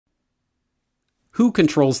Who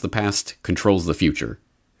controls the past controls the future.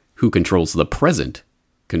 Who controls the present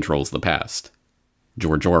controls the past.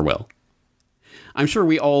 George Orwell. I'm sure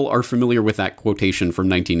we all are familiar with that quotation from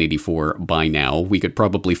 1984 by now. We could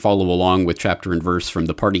probably follow along with chapter and verse from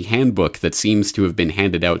the party handbook that seems to have been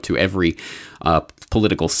handed out to every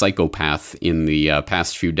political psychopath in the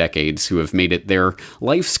past few decades who have made it their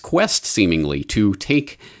life's quest, seemingly, to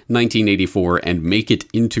take 1984 and make it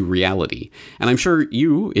into reality. And I'm sure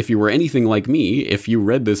you, if you were anything like me, if you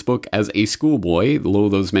read this book as a schoolboy, lo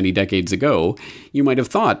those many decades ago, you might have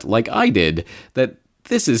thought, like I did, that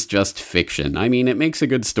this is just fiction. I mean, it makes a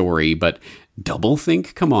good story, but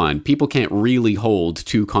doublethink? Come on, people can't really hold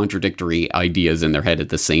two contradictory ideas in their head at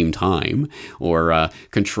the same time. Or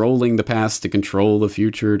controlling the past to control the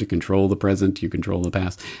future, to control the present, you control the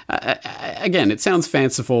past. Again, it sounds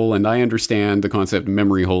fanciful, and I understand the concept of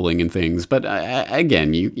memory holding and things, but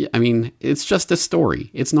again, it's just a story.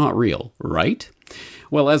 It's not real, right?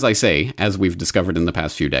 Well, as I say, as we've discovered in the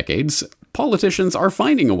past few decades, politicians are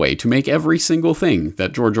finding a way to make every single thing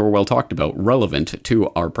that George Orwell talked about relevant to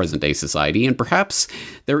our present-day society, and perhaps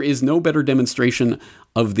there is no better demonstration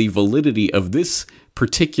of the validity of this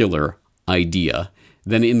particular idea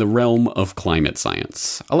than in the realm of climate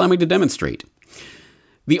science. Allow me to demonstrate.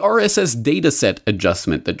 The RSS dataset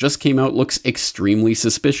adjustment that just came out looks extremely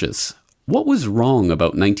suspicious. What was wrong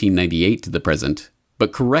about 1998 to the present,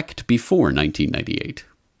 but correct before 1998?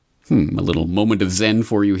 A little moment of zen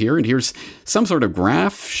for you here, and here's some sort of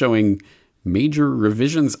graph showing major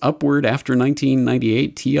revisions upward after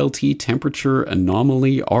 1998, TLT, temperature,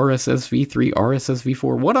 anomaly, RSSV3,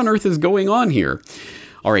 RSSV4. What on earth is going on here?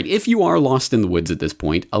 All right, if you are lost in the woods at this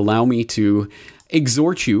point, allow me to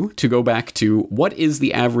exhort you to go back to What is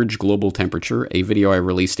the Average Global Temperature, a video I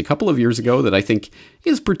released a couple of years ago that I think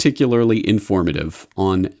is particularly informative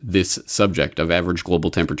on this subject of average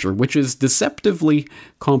global temperature, which is deceptively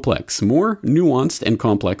complex, more nuanced and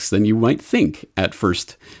complex than you might think at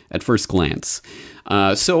first glance.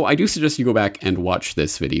 So I do suggest you go back and watch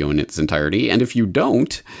this video in its entirety, and if you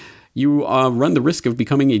don't, you run the risk of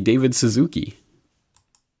becoming a David Suzuki.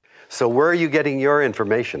 So where are you getting your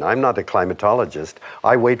information? I'm not a climatologist.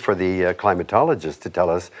 I wait for the climatologists to tell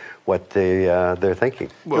us what they're thinking.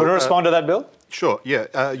 Well, you want to respond to that, Bill? Sure, yeah.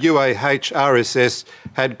 UAH RSS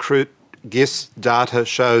had GIS data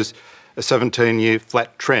shows a 17-year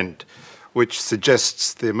flat trend, which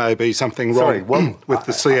suggests there may be something wrong with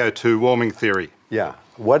the CO2 warming theory. Yeah.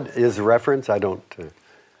 What is the reference? I don't...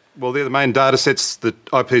 Well, they're the main data sets that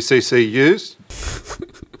IPCC use.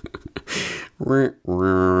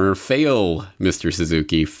 Fail, Mr.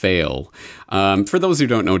 Suzuki, fail. For those who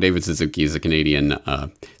don't know, David Suzuki is a Canadian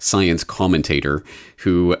science commentator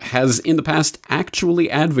who has in the past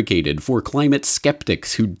actually advocated for climate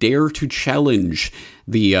skeptics who dare to challenge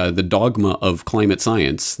the dogma of climate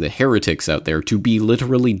science, the heretics out there, to be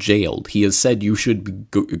literally jailed. He has said you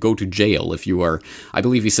should go to jail if you are, I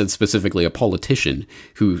believe he said specifically, a politician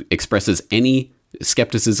who expresses any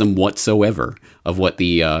skepticism whatsoever of what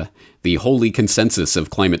the holy consensus of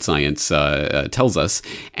climate science tells us.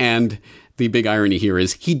 And the big irony here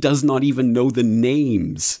is he does not even know the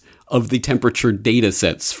names of the temperature data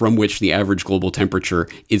sets from which the average global temperature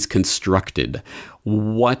is constructed.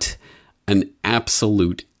 What an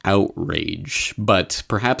absolute outrage, but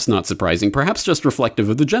perhaps not surprising, perhaps just reflective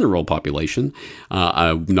of the general population.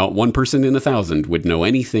 Not one person in 1,000 would know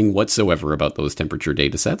anything whatsoever about those temperature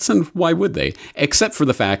data sets, and why would they? Except for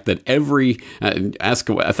the fact that ask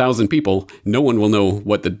 1,000 people, no one will know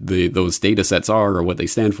what those data sets are, or what they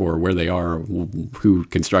stand for, or where they are, or who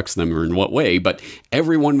constructs them, or in what way, but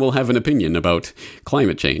everyone will have an opinion about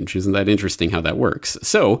climate change. Isn't that interesting how that works?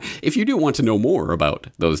 So, if you do want to know more about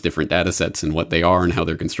those different data sets and what they are and how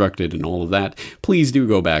they're constructed and all of that, please do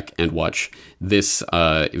go back and watch this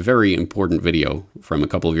very important video from a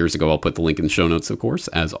couple of years ago. I'll put the link in the show notes, of course,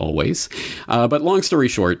 as always. But long story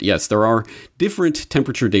short, yes, there are different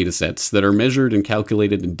temperature data sets that are measured and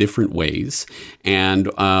calculated in different ways. And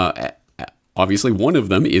obviously, one of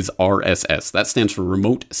them is RSS. That stands for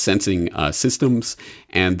Remote Sensing Systems,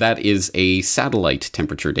 and that is a satellite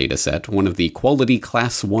temperature data set, one of the quality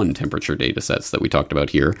class 1 temperature data sets that we talked about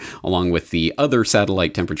here, along with the other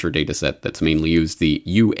satellite temperature data set that's mainly used, the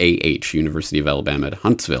UAH, University of Alabama at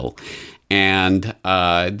Huntsville. And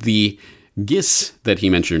the GIS that he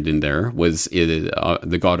mentioned in there was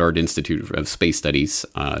the Goddard Institute of Space Studies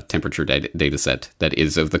temperature data set that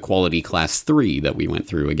is of the quality class 3 that we went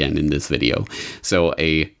through again in this video. So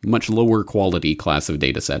a much lower quality class of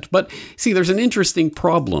data set. But see, there's an interesting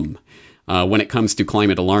problem when it comes to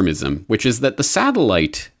climate alarmism, which is that the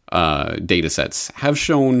satellite data sets have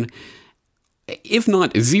shown if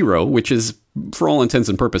not zero, which is for all intents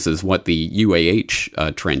and purposes what the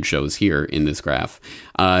UAH trend shows here in this graph,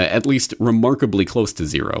 at least remarkably close to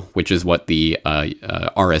zero, which is what the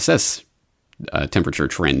RSS temperature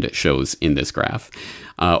trend shows in this graph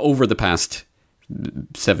over the past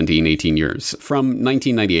 17, 18 years, from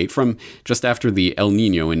 1998, from just after the El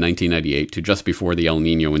Nino in 1998 to just before the El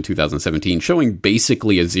Nino in 2017, showing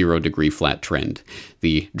basically a 0-degree flat trend.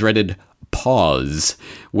 The dreaded pause,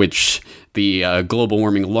 which the global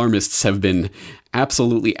warming alarmists have been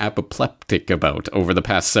absolutely apoplectic about over the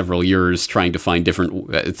past several years, trying to find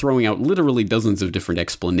different, throwing out literally dozens of different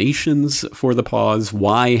explanations for the pause.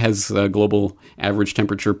 Why has global average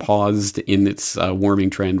temperature paused in its warming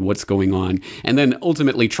trend? What's going on? And then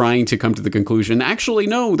ultimately trying to come to the conclusion, actually,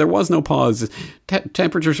 no, there was no pause.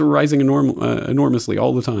 Temperatures were rising enormously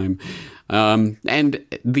all the time. And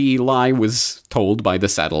the lie was told by the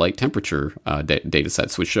satellite temperature data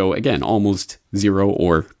sets, which show, again, almost zero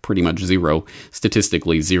or pretty much zero,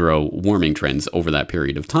 statistically zero warming trends over that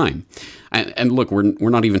period of time. And look, we're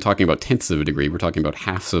not even talking about tenths of a degree. We're talking about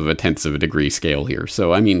halves of a tenth of a degree scale here.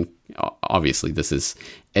 So, I mean, obviously this is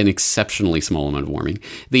an exceptionally small amount of warming.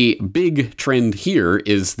 The big trend here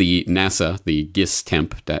is the NASA, the GISS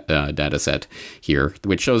temp data set here,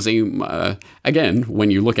 which shows again, when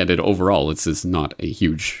you look at it overall, it's not a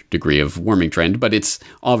huge degree of warming trend, but it's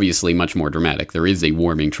obviously much more dramatic. There is a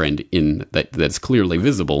warming trend in that's clearly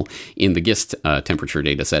visible in the GISS temperature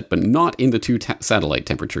data set, but not in the two satellite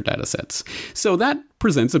temperature data sets. So that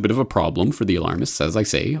presents a bit of a problem for the alarmists, as I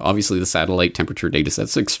say. Obviously, the satellite temperature data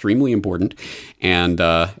sets are extremely important, and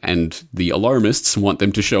the alarmists want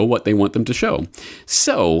them to show what they want them to show.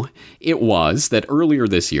 So it was that earlier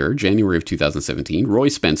this year, January of 2017, Roy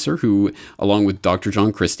Spencer, who, along with Dr.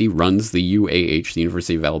 John Christie, runs the UAH, the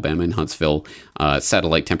University of Alabama in Huntsville,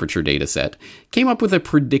 satellite temperature data set, came up with a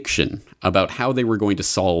prediction about how they were going to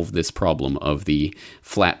solve this problem of the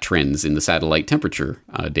flat trends in the satellite temperature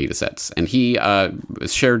data sets. And he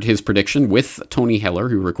shared his prediction with Tony Heller,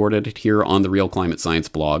 who recorded it here on the Real Climate Science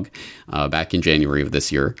blog back in January of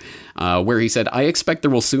this year, where he said, "I expect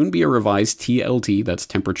there will soon be a revised TLT," that's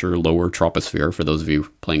temperature lower troposphere, for those of you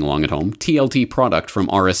playing along at home, TLT product from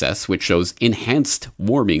RSS, which shows enhanced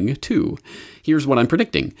warming too. Here's what I'm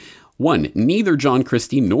predicting. 1, neither John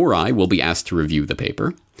Christie nor I will be asked to review the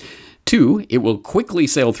paper. 2, it will quickly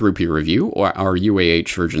sail through peer review, or our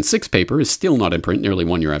UAH version 6 paper is still not in print nearly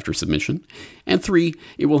 1 year after submission. And 3,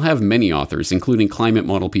 it will have many authors, including climate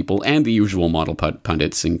model people and the usual model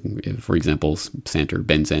pundits, for example,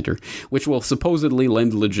 Ben Santer, which will supposedly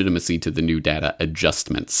lend legitimacy to the new data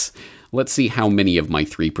adjustments. Let's see how many of my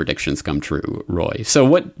 3 predictions come true, Roy. So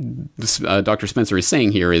what Dr. Spencer is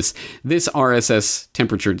saying here is this RSS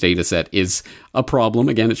temperature data set is a problem.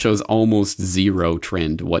 Again, it shows almost zero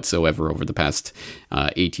trend whatsoever over the past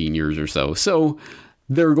 18 years or so. So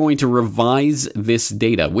they're going to revise this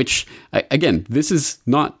data, which, again, this is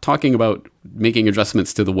not talking about making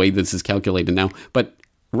adjustments to the way this is calculated now, but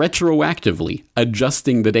retroactively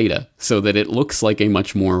adjusting the data so that it looks like a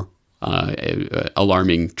much more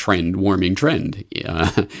alarming trend, warming trend,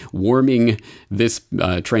 warming this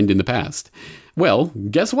trend in the past. Well,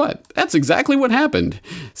 guess what? That's exactly what happened.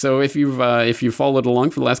 So if you've followed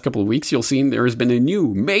along for the last couple of weeks, you'll see there has been a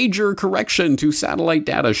new major correction to satellite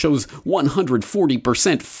data, shows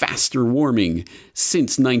 140% faster warming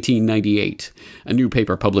since 1998. A new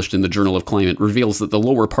paper published in the Journal of Climate reveals that the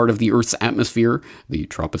lower part of the Earth's atmosphere, the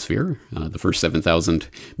troposphere, the first 7,000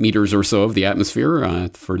 meters or so of the atmosphere,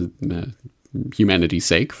 for humanity's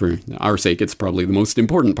sake, for our sake, it's probably the most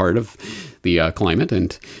important part of the climate,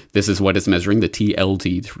 and this is what it's measuring, the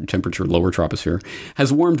TLT, temperature lower troposphere,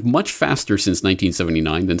 has warmed much faster since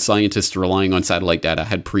 1979 than scientists relying on satellite data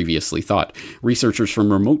had previously thought. Researchers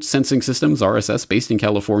from Remote Sensing Systems, RSS, based in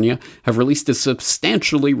California, have released a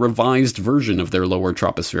substantially revised version of their lower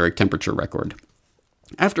tropospheric temperature record.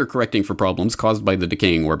 After correcting for problems caused by the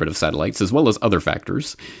decaying orbit of satellites, as well as other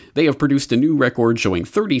factors, they have produced a new record showing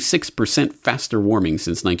 36% faster warming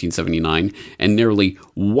since 1979 and nearly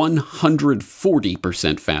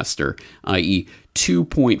 140% faster, i.e.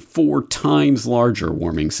 2.4 times larger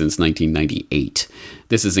warming since 1998.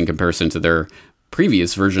 This is in comparison to their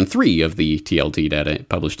previous version 3 of the TLT data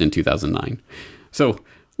published in 2009. So,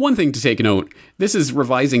 one thing to take note, this is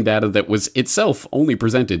revising data that was itself only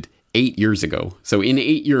presented 8 years ago. So in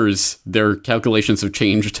 8 years, their calculations have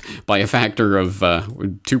changed by a factor of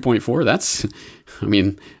 2.4.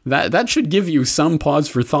 That should give you some pause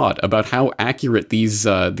for thought about how accurate these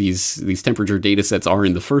temperature data sets are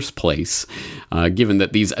in the first place, given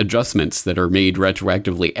that these adjustments that are made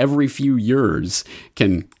retroactively every few years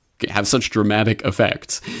can have such dramatic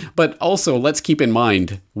effects. But also, let's keep in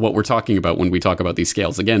mind what we're talking about when we talk about these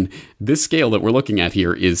scales. Again, this scale that we're looking at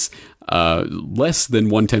here is less than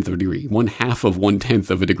 1/10 of a degree, 1/2 of 1/10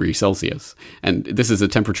 of a degree Celsius. And this is a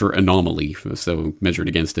temperature anomaly, so measured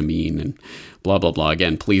against a mean and blah, blah, blah.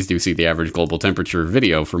 Again, please do see the average global temperature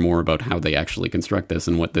video for more about how they actually construct this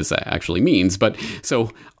and what this actually means. But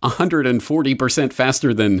so 140%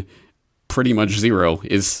 faster than pretty much zero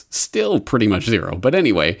is still pretty much zero. But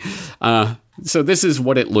anyway, so this is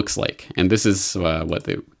what it looks like. And this is what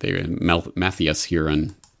Matthias here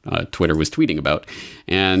on Twitter was tweeting about.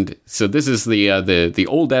 And so this is the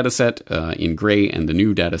old data set in gray and the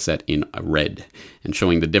new data set in red, and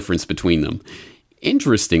showing the difference between them.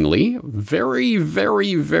 Interestingly, very,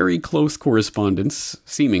 very, very close correspondence,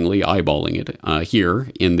 seemingly eyeballing it here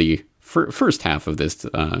in the first half of this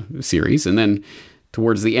series. And then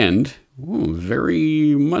towards the end,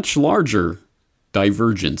 very much larger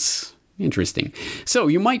divergence. Interesting. So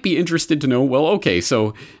you might be interested to know, well, okay,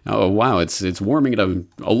 so, oh, wow, it's warming at an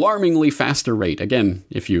alarmingly faster rate. Again,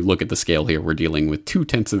 if you look at the scale here, we're dealing with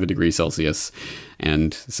 0.2 of a degree Celsius.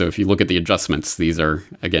 And so if you look at the adjustments, these are,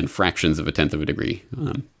 again, fractions of 1/10 of a degree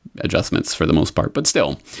adjustments for the most part, but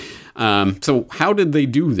still. So how did they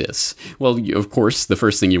do this? Well, of course, the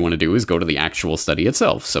first thing you want to do is go to the actual study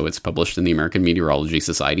itself. So it's published in the American Meteorology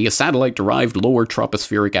Society, a satellite-derived lower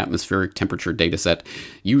tropospheric atmospheric temperature dataset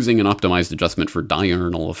using an optimized adjustment for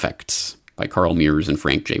diurnal effects by Carl Mears and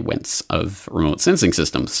Frank J. Wentz of Remote Sensing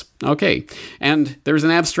Systems. Okay, and there's an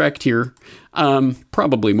abstract here,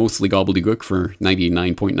 probably mostly gobbledygook for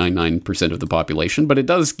 99.99% of the population, but it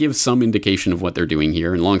does give some indication of what they're doing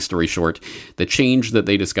here. And long story short, the change that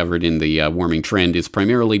they discovered in the warming trend is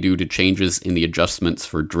primarily due to changes in the adjustments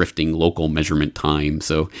for drifting local measurement time.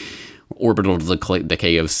 So orbital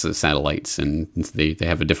decay of satellites, and they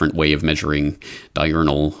have a different way of measuring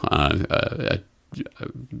diurnal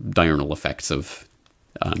effects of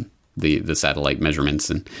the satellite measurements,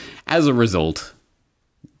 and as a result,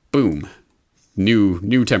 boom,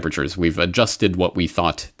 new temperatures. We've adjusted what we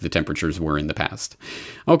thought the temperatures were in the past.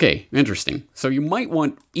 Okay, interesting. So you might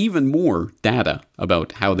want even more data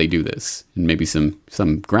about how they do this, and maybe some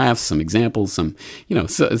graphs, some examples, some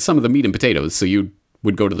of the meat and potatoes. So you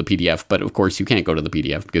would go to the PDF, but of course you can't go to the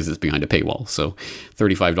PDF because it's behind a paywall. So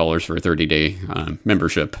 $35 for a 30-day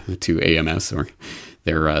membership to AMS or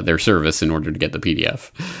their service in order to get the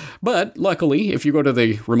PDF. But luckily, if you go to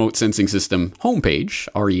the Remote Sensing System homepage,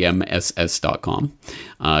 remss.com,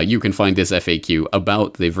 you can find this FAQ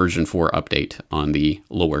about the version 4 update on the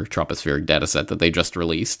lower tropospheric dataset that they just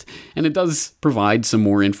released. And it does provide some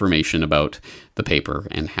more information about the paper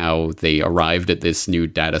and how they arrived at this new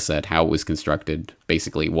dataset, how it was constructed,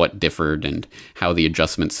 basically what differed and how the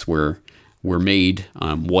adjustments were made,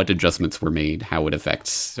 what adjustments were made, how it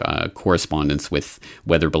affects correspondence with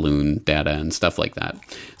weather balloon data and stuff like that.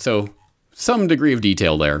 So some degree of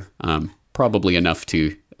detail there, probably enough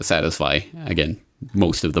to satisfy, again,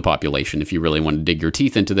 most of the population if you really want to dig your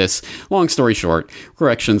teeth into this. Long story short,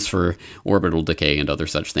 corrections for orbital decay and other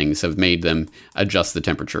such things have made them adjust the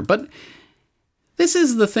temperature. But this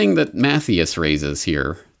is the thing that Matthias raises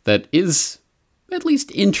here that is at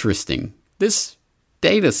least interesting. This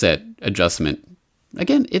dataset adjustment,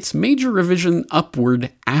 again, it's major revision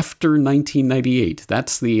upward after 1998.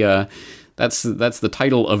 That's the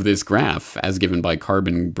title of this graph, as given by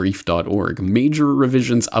carbonbrief.org. Major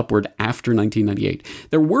revisions upward after 1998.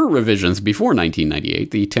 There were revisions before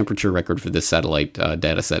 1998. The temperature record for this satellite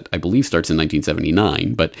dataset, I believe, starts in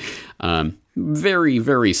 1979, but very,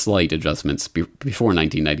 very slight adjustments before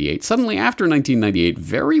 1998. Suddenly, after 1998,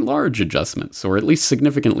 very large adjustments, or at least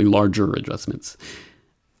significantly larger adjustments.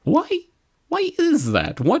 Why is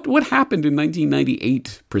that? What happened in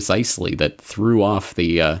 1998 precisely that threw off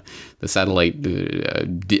the satellite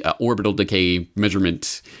orbital decay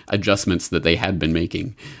measurement adjustments that they had been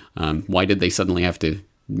making? Why did they suddenly have to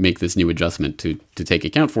make this new adjustment to take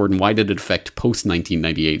account for it, and why did it affect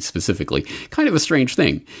post-1998 specifically? Kind of a strange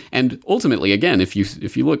thing. And ultimately, again, if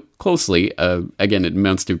you look closely, again, it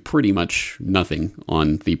amounts to pretty much nothing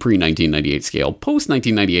on the pre-1998 scale.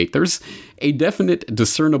 Post-1998, there's a definite,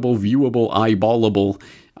 discernible, viewable, eyeballable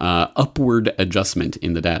upward adjustment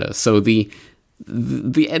in the data. So the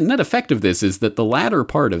net effect of this is that the latter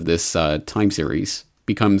part of this time series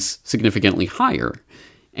becomes significantly higher,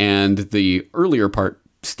 and the earlier part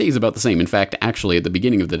stays about the same. In fact, actually, at the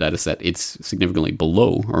beginning of the dataset, it's significantly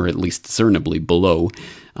below, or at least discernibly below,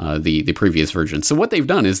 the previous version. So what they've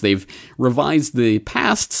done is they've revised the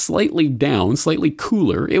past slightly down, slightly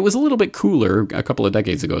cooler. It was a little bit cooler a couple of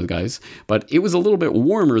decades ago, guys, but it was a little bit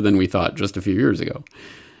warmer than we thought just a few years ago.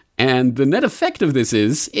 And the net effect of this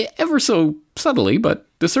is, ever so subtly, but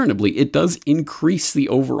discernibly, it does increase the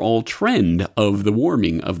overall trend of the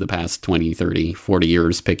warming of the past 20, 30, 40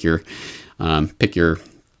 years. Pick your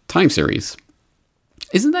time series.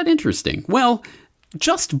 Isn't that interesting? Well,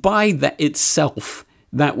 just by that itself,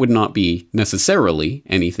 that would not be necessarily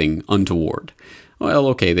anything untoward. Well,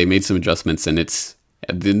 okay, they made some adjustments, and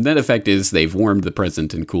the net effect is they've warmed the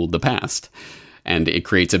present and cooled the past, and it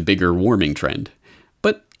creates a bigger warming trend.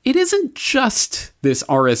 But it isn't just this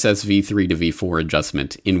RSS V3 to V4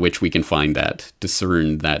 adjustment in which we can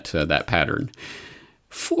discern that pattern.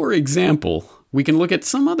 For example, we can look at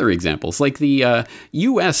some other examples, like the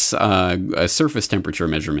U.S. Surface temperature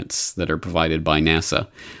measurements that are provided by NASA,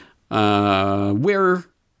 where,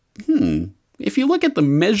 if you look at the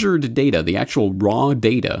measured data, the actual raw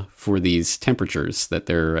data for these temperatures that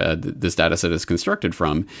this data set is constructed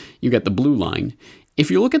from, you get the blue line. If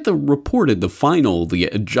you look at the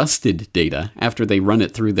adjusted data after they run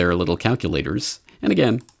it through their little calculators, and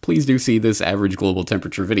again, please do see this average global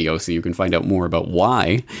temperature video so you can find out more about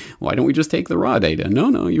why. Why don't we just take the raw data?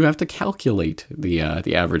 No, you have to calculate the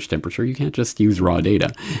average temperature. You can't just use raw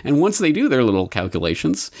data. And once they do their little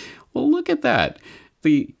calculations, well, look at that.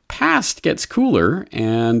 The past gets cooler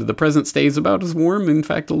and the present stays about as warm, in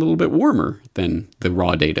fact, a little bit warmer than the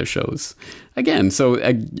raw data shows. Again,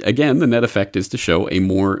 the net effect is to show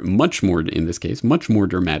much more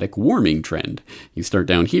dramatic warming trend. You start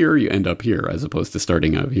down here, you end up here, as opposed to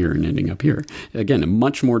starting out here and ending up here. Again, a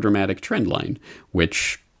much more dramatic trend line,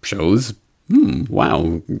 which shows,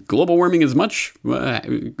 wow, global warming is much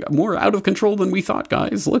more out of control than we thought,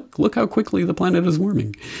 guys. Look how quickly the planet is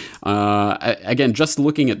warming. Again, just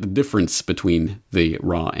looking at the difference between the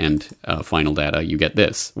raw and final data, you get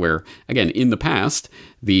this, where, again, in the past,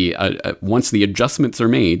 once the adjustments are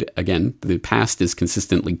made, again, the past is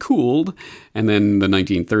consistently cooled, and then the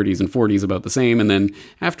 1930s and 40s about the same, and then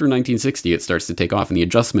after 1960, it starts to take off, and the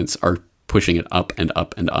adjustments are pushing it up and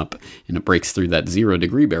up and up, and it breaks through that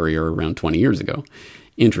 0-degree barrier around 20 years ago.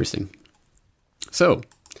 Interesting. So,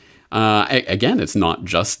 again, it's not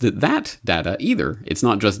just that data either. It's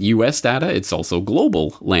not just U.S. data, it's also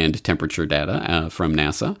global land temperature data from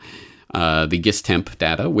NASA. The GISTEMP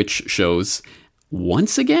data, which shows,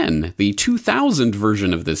 once again, the 2000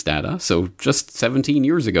 version of this data. So just 17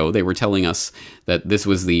 years ago, they were telling us that this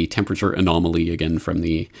was the temperature anomaly, again, from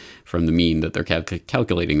the mean that they're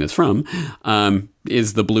calculating this from,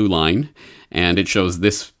 is the blue line. And it shows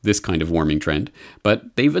this kind of warming trend.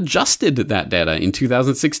 But they've adjusted that data in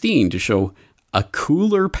 2016 to show a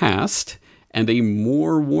cooler past and a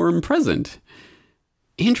more warm present.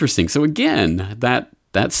 Interesting. So again,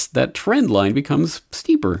 that trend line becomes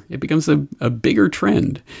steeper. It becomes a bigger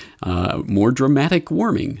trend, more dramatic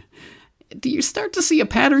warming. Do you start to see a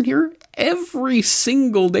pattern here? Every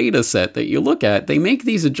single data set that you look at, they make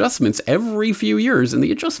these adjustments every few years, and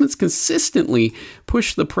the adjustments consistently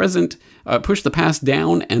push the past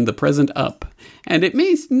down and the present up. And it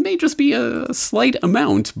may just be a slight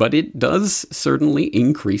amount, but it does certainly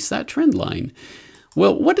increase that trend line.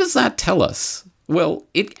 Well, what does that tell us? Well,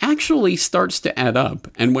 it actually starts to add up,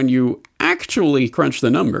 and when you actually crunch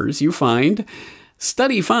the numbers,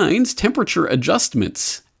 study finds temperature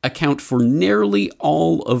adjustments account for nearly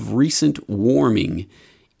all of recent warming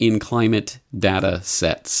in climate data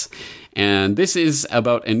sets. And this is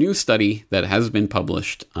about a new study that has been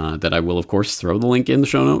published, that I will, of course, throw the link in the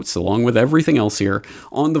show notes, along with everything else here,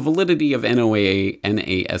 on the validity of NOAA,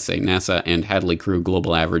 NASA, and Hadley Crew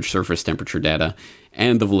global average surface temperature data,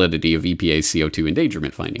 and the validity of EPA's CO2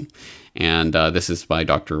 endangerment finding. And this is by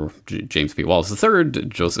Dr. James P. Wallace III,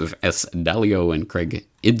 Joseph S. Dalio, and Craig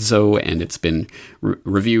Idso, and it's been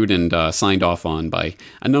reviewed and signed off on by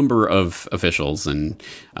a number of officials, and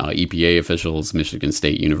EPA officials, Michigan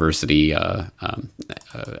State University,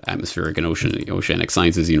 Atmospheric and Oceanic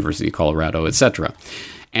Sciences, University of Colorado, etc.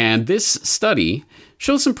 And this study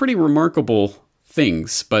shows some pretty remarkable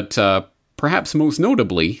things, but perhaps most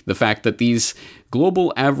notably, the fact that these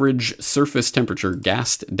global average surface temperature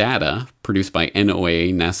GAST data produced by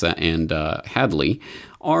NOAA, NASA, and Hadley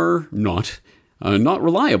are not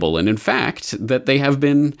reliable, and in fact, that they have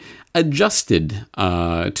been adjusted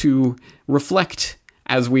to reflect,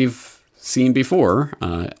 as we've seen before,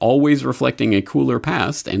 always reflecting a cooler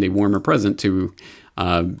past and a warmer present to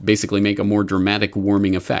basically make a more dramatic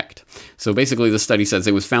warming effect. So basically the study says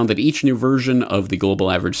it was found that each new version of the global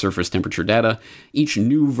average surface temperature data, each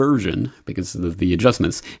new version, because of the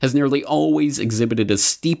adjustments, has nearly always exhibited a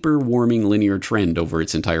steeper warming linear trend over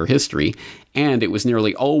its entire history, and it was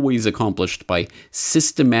nearly always accomplished by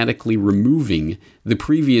systematically removing the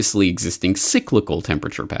previously existing cyclical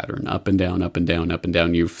temperature pattern, up and down, up and down, up and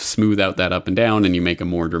down. You smooth out that up and down, and you make a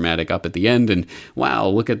more dramatic up at the end, and wow,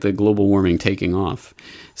 look at the global warming taking off.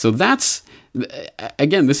 So that's,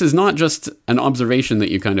 again, this is not just an observation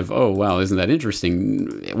that you kind of, oh, wow, isn't that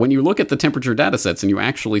interesting? When you look at the temperature data sets and you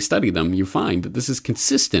actually study them, you find that this is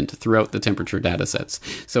consistent throughout the temperature data sets.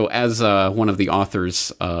 So as one of the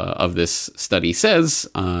authors of this study says,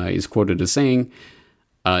 is quoted as saying,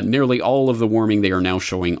 nearly all of the warming they are now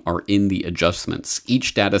showing are in the adjustments.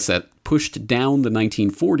 Each data set pushed down the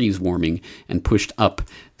 1940s warming and pushed up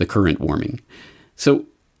the current warming. So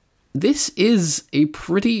this is a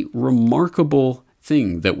pretty remarkable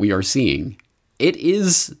thing that we are seeing. It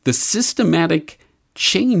is the systematic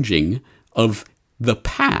changing of the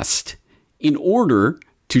past in order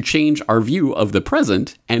to change our view of the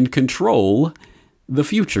present and control the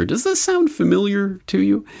future. Does this sound familiar to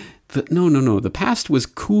you? No. The past was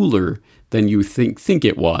cooler than you think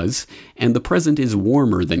it was, and the present is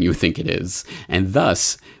warmer than you think it is. And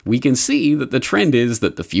thus, we can see that the trend is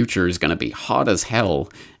that the future is going to be hot as hell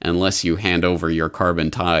unless you hand over your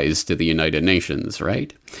carbon ties to the United Nations,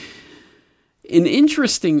 right? An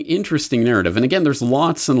interesting narrative. And again, there's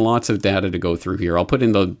lots and lots of data to go through here. I'll put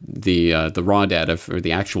in the raw data for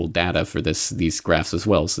the actual data for these graphs as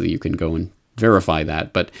well, so that you can go and verify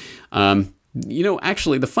that. But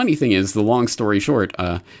actually, the funny thing is, the long story short,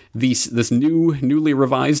 this newly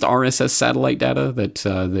revised RSS satellite data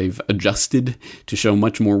that they've adjusted to show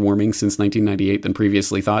much more warming since 1998 than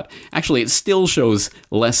previously thought, actually, it still shows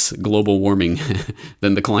less global warming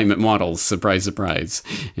than the climate models. Surprise, surprise.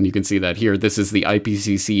 And you can see that here. This is the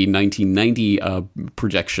IPCC 1990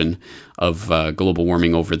 projection of global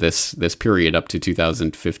warming over this period up to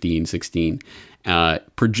 2015-16.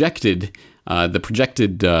 The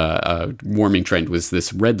projected warming trend was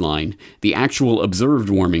this red line. The actual observed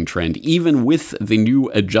warming trend, even with the new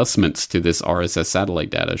adjustments to this RSS satellite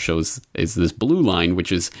data, is this blue line,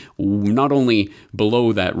 which is not only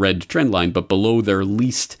below that red trend line, but below their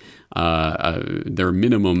their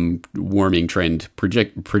minimum warming trend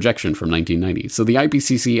projection from 1990. So the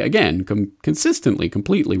IPCC, again, consistently,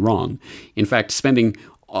 completely wrong. In fact, spending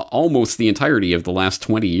almost the entirety of the last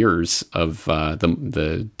 20 years of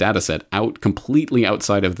the data set completely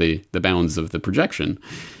outside of the bounds of the projection.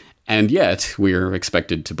 And yet, we're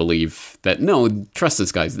expected to believe that, no, trust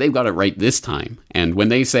us, guys, they've got it right this time. And when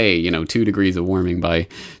they say, 2 degrees of warming by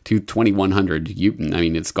 2100,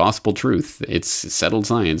 it's gospel truth. It's settled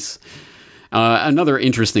science. Another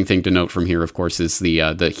interesting thing to note from here, of course, is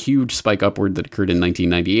the huge spike upward that occurred in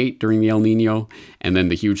 1998 during the El Nino, and then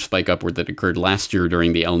the huge spike upward that occurred last year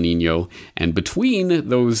during the El Nino. And between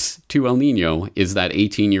those two El Nino is that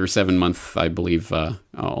 18-year, 7-month, I believe,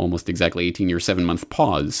 almost exactly 18-year, 7-month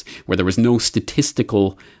pause, where there was no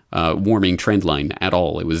statistical warming trend line at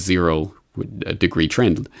all. It was 0 degree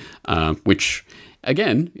trend, which,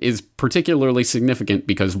 again, is particularly significant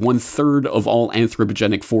because 1/3 of all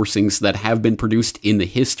anthropogenic forcings that have been produced in the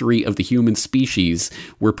history of the human species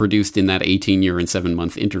were produced in that 18-year and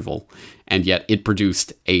 7-month interval. And yet it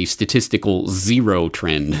produced a statistical 0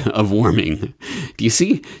 trend of warming. Do you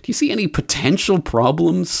see any potential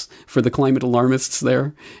problems for the climate alarmists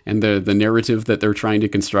there and the narrative that they're trying to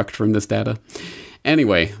construct from this data?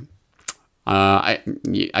 Anyway, I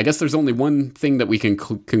guess there's only one thing that we can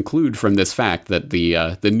conclude from this fact, that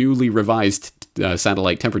the newly revised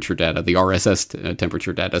satellite temperature data, the RSS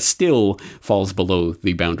temperature data, still falls below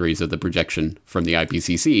the boundaries of the projection from the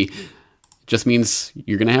IPCC. It just means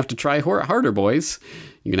you're going to have to try harder, boys.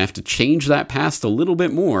 You're going to have to change that past a little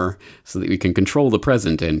bit more so that we can control the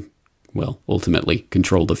present and, well, ultimately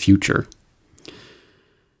control the future.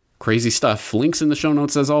 Crazy stuff. Links in the show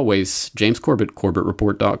notes as always. James Corbett,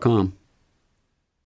 CorbettReport.com.